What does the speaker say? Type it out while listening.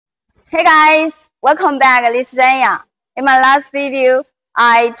Hey guys, welcome back. This is Anya. In my last video,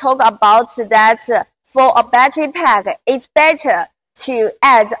 I talked about that for a battery pack, it's better to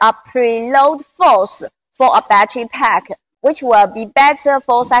add a preload force for a battery pack, which will be better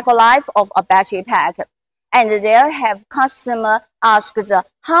for cycle life of a battery pack. And there have customer asked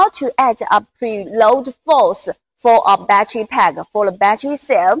how to add a preload force for a battery pack for the battery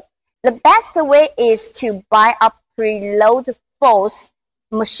cell. The best way is to buy a preload force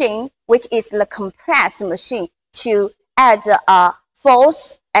machine, which is the compress machine, to add a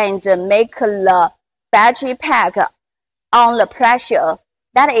force and make the battery pack on the pressure.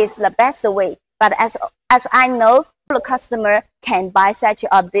 That is the best way. But as I know, the customer can buy such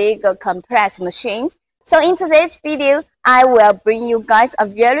a big compress machine. So in today's video, I will bring you guys a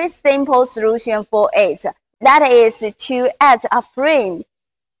very simple solution for it. That is to add a frame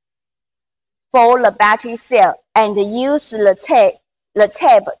for the battery cell and use the tape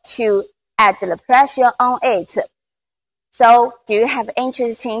to add the pressure on it. So do you have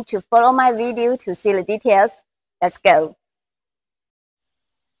interest to follow my video to see the details? Let's go.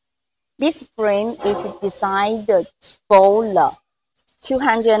 This frame is designed for the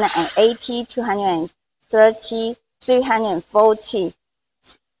 280, 230, 340,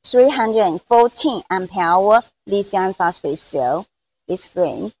 314 ampere hour lithium phosphate cell, this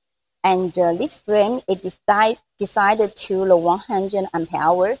frame. And this frame is decided to the 100 ampere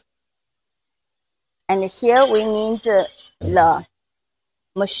hour. And here we need the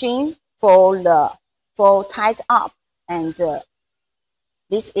machine for tied up. And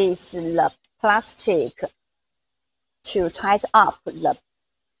this is the plastic to tie up the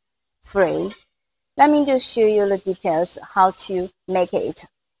frame. Let me just show you the details how to make it.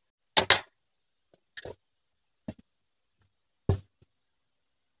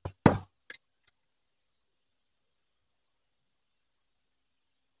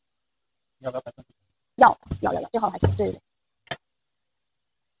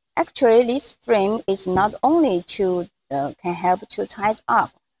 Actually, this frame is not only to can help to tie it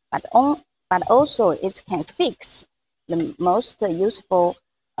up, but also it can fix the most useful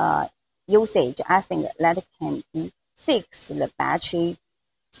usage. I think that can be fix the battery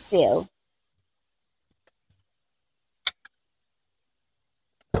cell.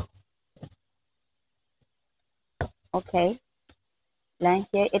 Okay, then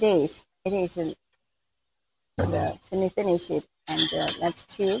here it is. It is the semi-finished, and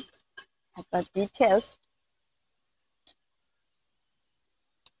let's have the details.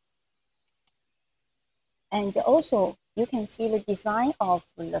 And also, you can see the design of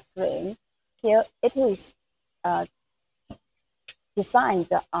the frame. Here it is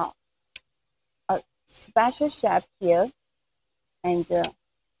designed a special shape here, and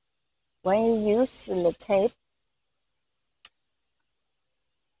when you use the tape,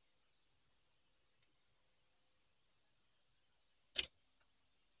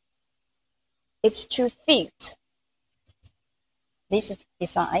 it's to fit this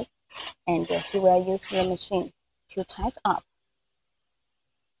design, and you will use the machine to tie it up.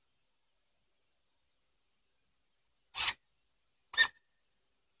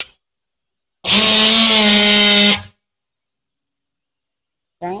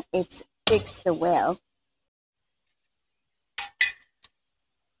 Then it's fixed well.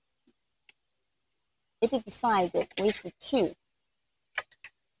 It is designed with two.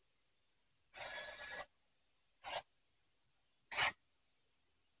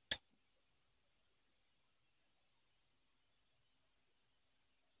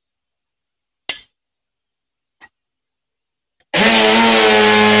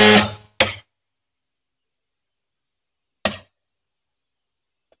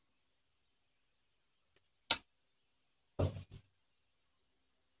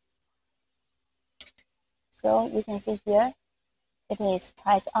 So you can see here, it is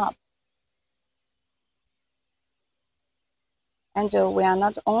tied up. And we are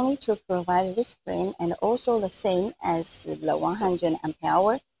not only to provide this frame and also the same as the 100 ampere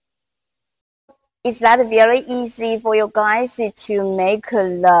hour. Is that very easy for you guys to make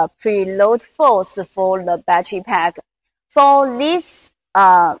the preload force for the battery pack? For this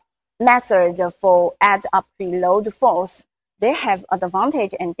method for add a preload force, they have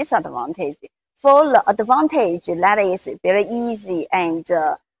advantage and disadvantage. For the advantage, that is very easy and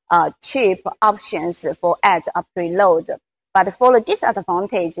cheap options for add a preload. But for the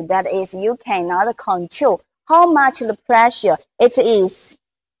disadvantage, that is you cannot control how much the pressure it is.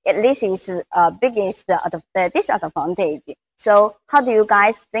 This is biggest disadvantage. So how do you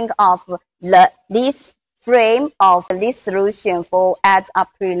guys think of this frame of this solution for add a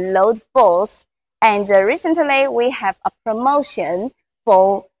preload force? And recently we have a promotion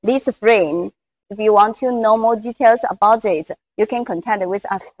for this frame. If you want to know more details about it, you can contact with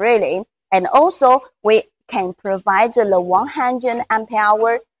us freely. And also, we can provide the 100 ampere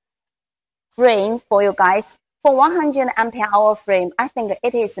hour frame for you guys. For 100 ampere hour frame, I think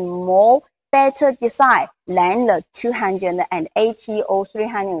it is more better design than the 280 or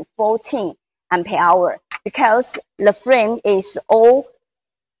 314 ampere hour, because the frame is all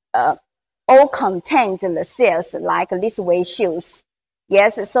contain the cells like these way shoes.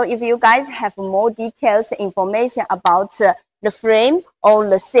 Yes, so if you guys have more details information about the frame or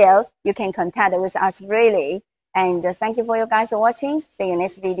the cell, you can contact with us freely. And thank you for you guys watching. See you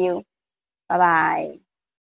next video. Bye bye.